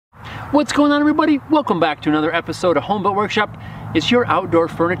What's going on, everybody? Welcome back to another episode of Home Built Workshop. Is your outdoor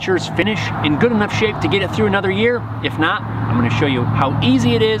furniture's finish in good enough shape to get it through another year? If not, I'm going to show you how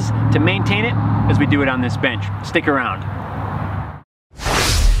easy it is to maintain it as we do it on this bench. Stick around.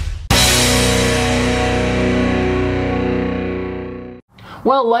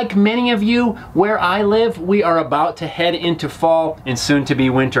 Well, like many of you, where I live, we are about to head into fall and soon to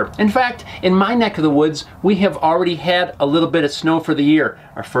be winter. In fact, in my neck of the woods, we have already had a little bit of snow for the year,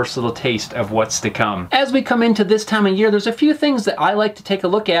 our first little taste of what's to come. As we come into this time of year, there's a few things that I like to take a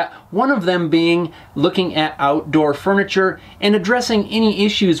look at, one of them being looking at outdoor furniture and addressing any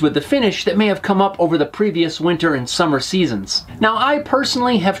issues with the finish that may have come up over the previous winter and summer seasons. Now, I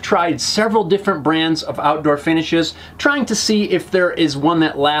personally have tried several different brands of outdoor finishes, trying to see if there is one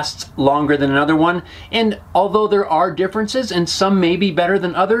that lasts longer than another one, and although there are differences and some may be better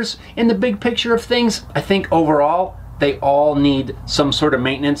than others, in the big picture of things, I think overall they all need some sort of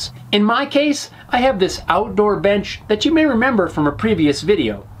maintenance. In my case, I have this outdoor bench that you may remember from a previous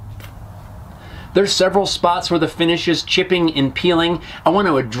video. There's several spots where the finish is chipping and peeling. I want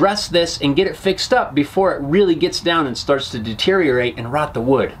to address this and get it fixed up before it really gets down and starts to deteriorate and rot the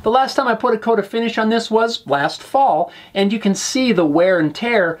wood. The last time I put a coat of finish on this was last fall, and you can see the wear and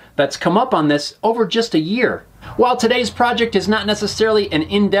tear that's come up on this over just a year. While today's project is not necessarily an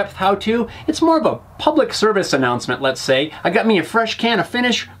in-depth how-to, it's more of a public service announcement, let's say. I got me a fresh can of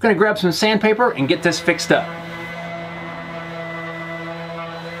finish, gonna grab some sandpaper and get this fixed up.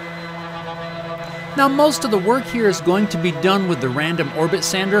 Now, most of the work here is going to be done with the random orbit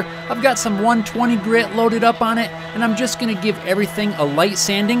sander. I've got some 120 grit loaded up on it, and I'm just going to give everything a light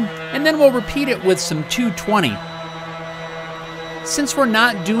sanding, and then we'll repeat it with some 220. Since we're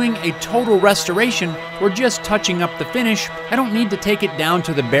not doing a total restoration, we're just touching up the finish, I don't need to take it down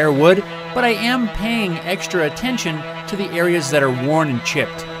to the bare wood, but I am paying extra attention to the areas that are worn and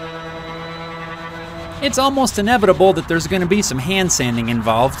chipped. It's almost inevitable that there's going to be some hand sanding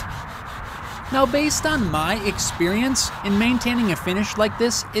involved. Now, based on my experience in maintaining a finish like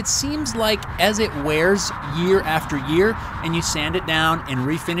this, it seems like as it wears year after year and you sand it down and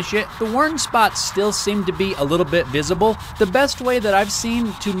refinish it, the worn spots still seem to be a little bit visible. The best way that I've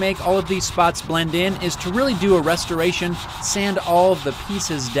seen to make all of these spots blend in is to really do a restoration, sand all of the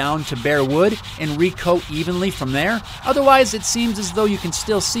pieces down to bare wood and recoat evenly from there. Otherwise, it seems as though you can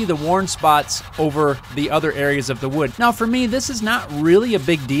still see the worn spots over the other areas of the wood. Now, for me, this is not really a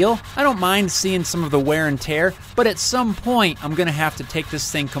big deal. I don't mind seeing some of the wear and tear, but at some point I'm gonna have to take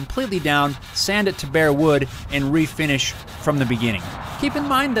this thing completely down, sand it to bare wood, and refinish from the beginning. Keep in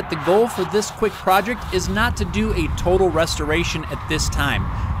mind that the goal for this quick project is not to do a total restoration at this time.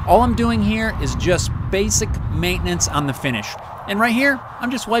 All I'm doing here is just basic maintenance on the finish. And right here,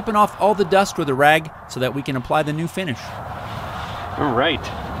 I'm just wiping off all the dust with a rag so that we can apply the new finish. All right,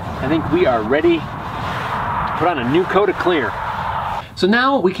 I think we are ready to put on a new coat of clear. So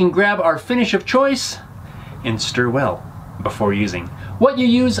now we can grab our finish of choice and stir well before using. What you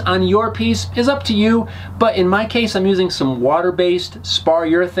use on your piece is up to you, but in my case I'm using some water-based Spar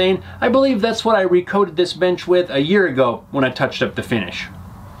Urethane. I believe that's what I recoated this bench with a year ago when I touched up the finish.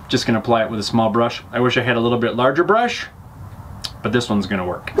 Just gonna apply it with a small brush. I wish I had a little bit larger brush, but this one's gonna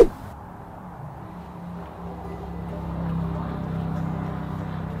work.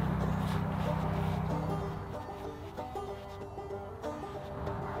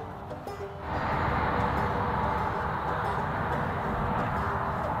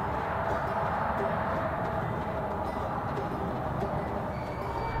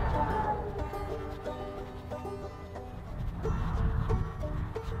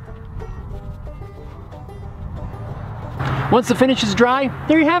 Once the finish is dry,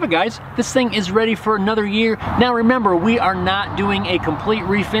 there you have it, guys. This thing is ready for another year. Now remember, we are not doing a complete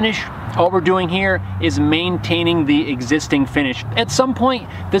refinish. All we're doing here is maintaining the existing finish. At some point,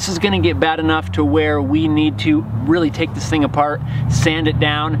 this is gonna get bad enough to where we need to really take this thing apart, sand it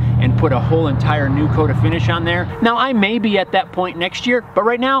down, and put a whole entire new coat of finish on there. Now, I may be at that point next year, but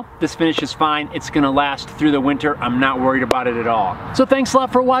right now, this finish is fine. It's gonna last through the winter. I'm not worried about it at all. So thanks a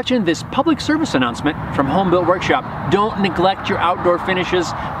lot for watching this public service announcement from Home Built Workshop. Don't neglect your outdoor finishes.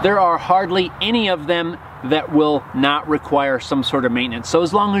 There are hardly any of them that will not require some sort of maintenance. So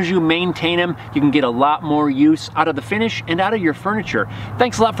as long as you maintain them, you can get a lot more use out of the finish and out of your furniture.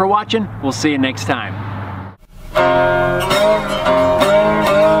 Thanks a lot for watching. We'll see you next time.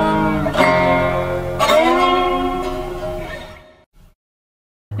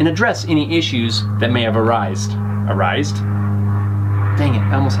 And address any issues that may have arisen. Dang it,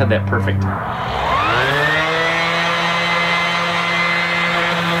 I almost had that perfect.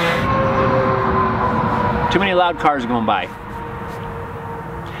 Too many loud cars going by.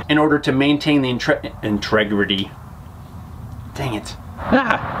 in order to maintain the integrity. Dang it.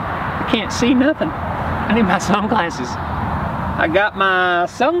 Ah, I can't see nothing. I need my sunglasses. I got my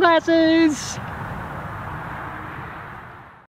sunglasses.